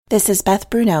This is Beth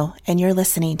Bruno, and you're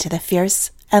listening to the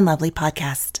Fierce and Lovely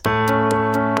podcast.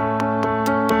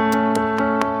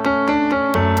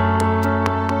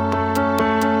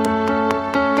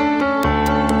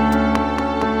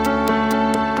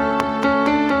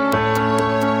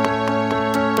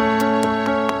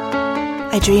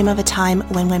 I dream of a time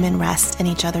when women rest in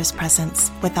each other's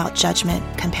presence without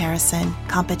judgment, comparison,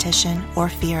 competition, or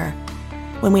fear,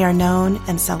 when we are known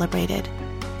and celebrated,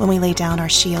 when we lay down our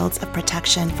shields of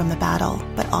protection from the battle,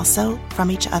 but also from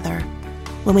each other,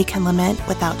 when we can lament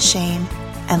without shame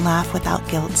and laugh without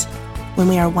guilt, when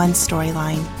we are one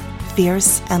storyline,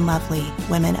 fierce and lovely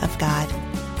women of God.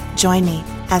 Join me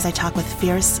as I talk with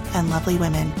fierce and lovely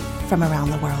women from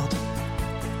around the world.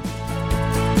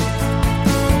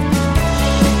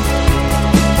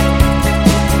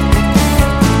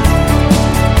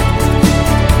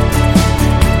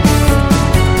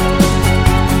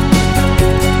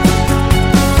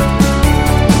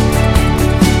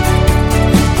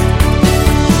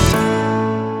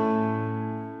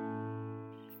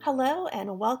 Hello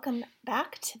and welcome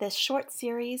back to this short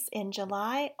series in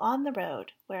July on the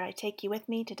road, where I take you with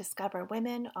me to discover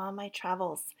women on my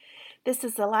travels. This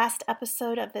is the last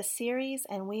episode of this series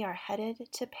and we are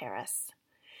headed to Paris.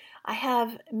 I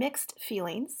have mixed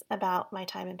feelings about my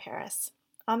time in Paris.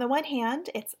 On the one hand,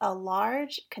 it's a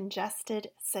large, congested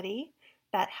city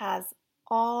that has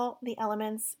all the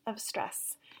elements of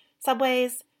stress.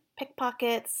 Subways,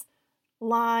 pickpockets,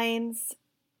 lines,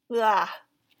 blah.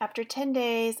 After 10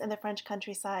 days in the French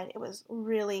countryside, it was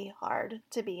really hard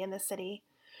to be in the city.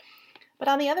 But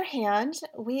on the other hand,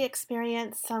 we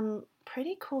experienced some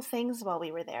pretty cool things while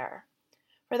we were there.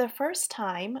 For the first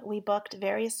time, we booked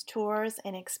various tours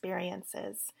and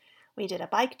experiences. We did a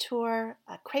bike tour,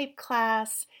 a crepe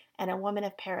class, and a Women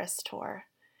of Paris tour.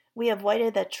 We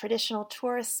avoided the traditional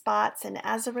tourist spots, and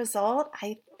as a result,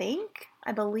 I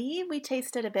believe we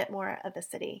tasted a bit more of the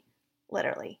city,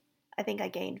 literally. I think I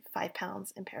gained 5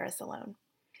 pounds in Paris alone.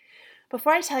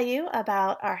 Before I tell you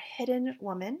about our hidden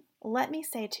woman, let me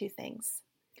say 2 things.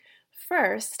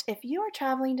 First, if you are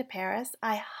traveling to Paris,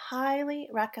 I highly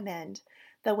recommend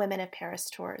the Women of Paris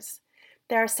tours.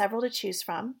 There are several to choose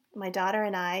from. My daughter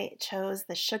and I chose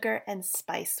the Sugar and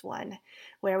Spice one,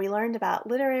 where we learned about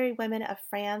literary women of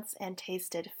France and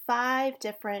tasted 5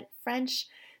 different French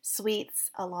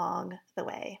sweets along the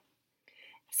way.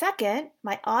 Second,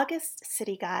 my August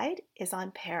city guide is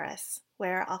on Paris,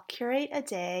 where I'll curate a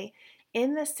day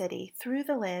in the city through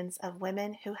the lens of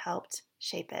women who helped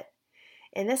shape it.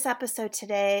 In this episode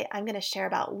today, I'm going to share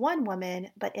about one woman,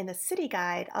 but in the city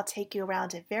guide, I'll take you around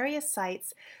to various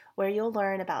sites where you'll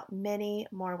learn about many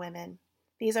more women.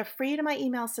 These are free to my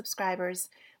email subscribers,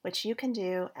 which you can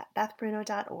do at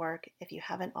bethbruno.org if you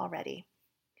haven't already.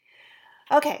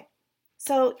 Okay,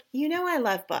 so you know I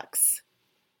love books,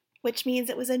 which means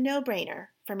it was a no-brainer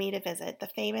for me to visit the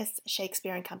famous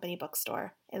Shakespeare and Company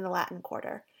bookstore in the Latin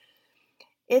Quarter.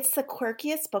 It's the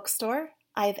quirkiest bookstore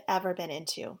I've ever been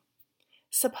into.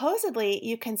 Supposedly,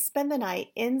 you can spend the night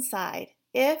inside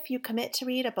if you commit to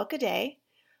read a book a day,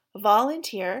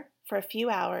 volunteer for a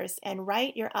few hours, and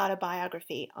write your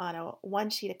autobiography on one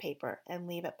sheet of paper and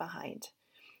leave it behind.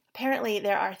 Apparently,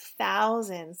 there are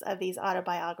thousands of these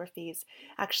autobiographies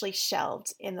actually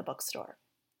shelved in the bookstore.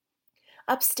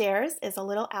 Upstairs is a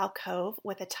little alcove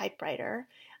with a typewriter.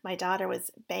 My daughter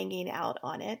was banging out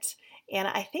on it, and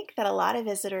I think that a lot of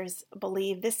visitors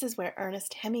believe this is where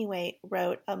Ernest Hemingway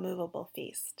wrote A Movable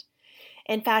Feast.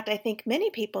 In fact, I think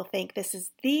many people think this is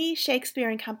the Shakespeare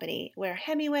and Company where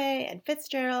Hemingway and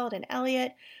Fitzgerald and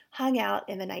Eliot hung out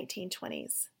in the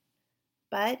 1920s.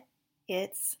 But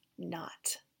it's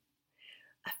not.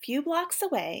 A few blocks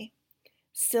away,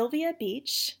 Sylvia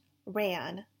Beach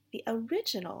ran the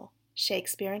original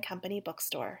Shakespeare and Company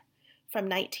bookstore from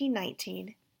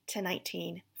 1919 to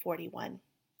 1941.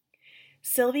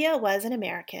 Sylvia was an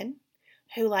American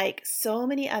who, like so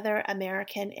many other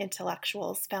American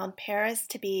intellectuals, found Paris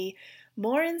to be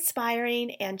more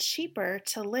inspiring and cheaper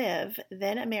to live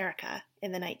than America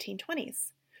in the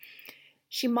 1920s.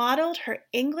 She modeled her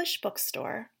English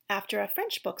bookstore after a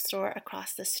French bookstore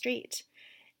across the street,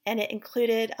 and it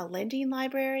included a lending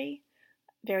library,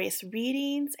 various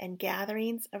readings and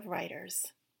gatherings of writers.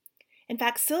 In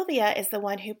fact, Sylvia is the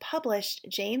one who published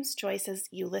James Joyce's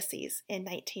Ulysses in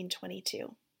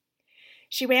 1922.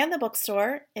 She ran the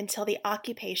bookstore until the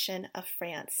occupation of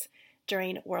France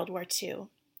during World War II.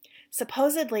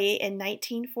 Supposedly, in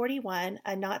 1941,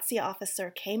 a Nazi officer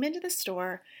came into the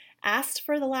store, asked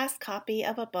for the last copy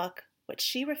of a book, which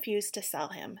she refused to sell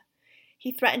him.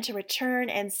 He threatened to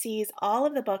return and seize all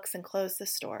of the books and close the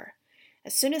store.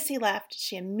 As soon as he left,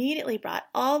 she immediately brought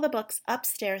all the books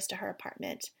upstairs to her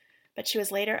apartment, but she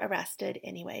was later arrested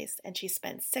anyways, and she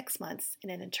spent 6 months in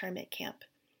an internment camp.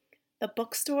 The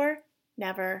bookstore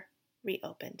never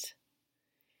reopened.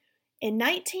 In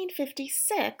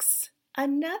 1956,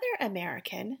 another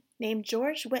American named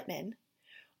George Whitman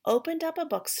opened up a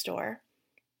bookstore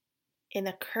in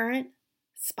the current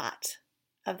spot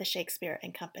of the Shakespeare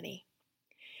and Company.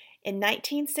 In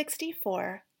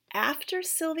 1964, after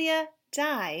Sylvia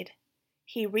died,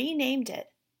 he renamed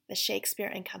it the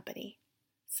Shakespeare and Company,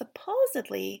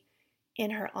 supposedly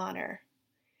in her honor.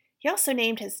 He also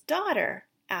named his daughter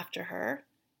after her,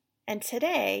 and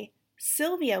today,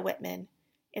 Sylvia Whitman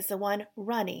is the one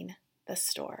running the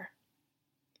store.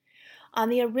 On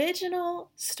the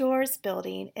original store's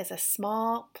building is a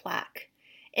small plaque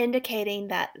indicating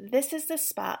that this is the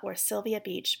spot where Sylvia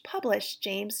Beach published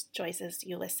James Joyce's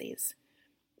Ulysses.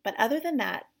 But other than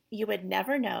that, you would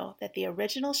never know that the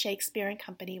original Shakespeare and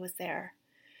Company was there,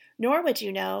 nor would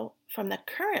you know from the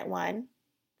current one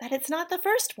that it's not the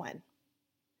first one.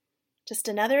 Just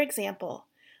another example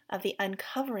of the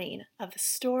uncovering of the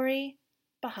story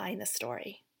behind the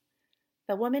story,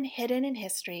 the woman hidden in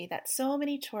history that so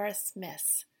many tourists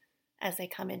miss as they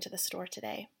come into the store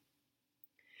today.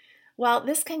 Well,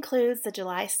 this concludes the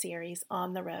July series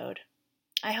On the Road.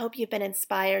 I hope you've been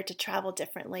inspired to travel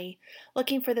differently,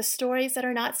 looking for the stories that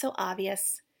are not so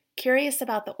obvious, curious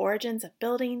about the origins of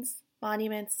buildings,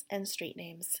 monuments, and street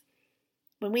names.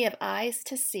 When we have eyes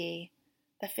to see,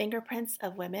 the fingerprints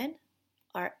of women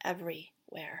are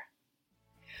everywhere.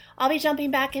 I'll be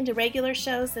jumping back into regular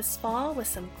shows this fall with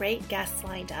some great guests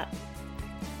lined up.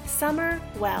 Summer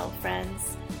well,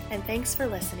 friends, and thanks for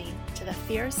listening to the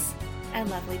Fierce and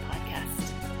Lovely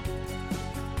podcast.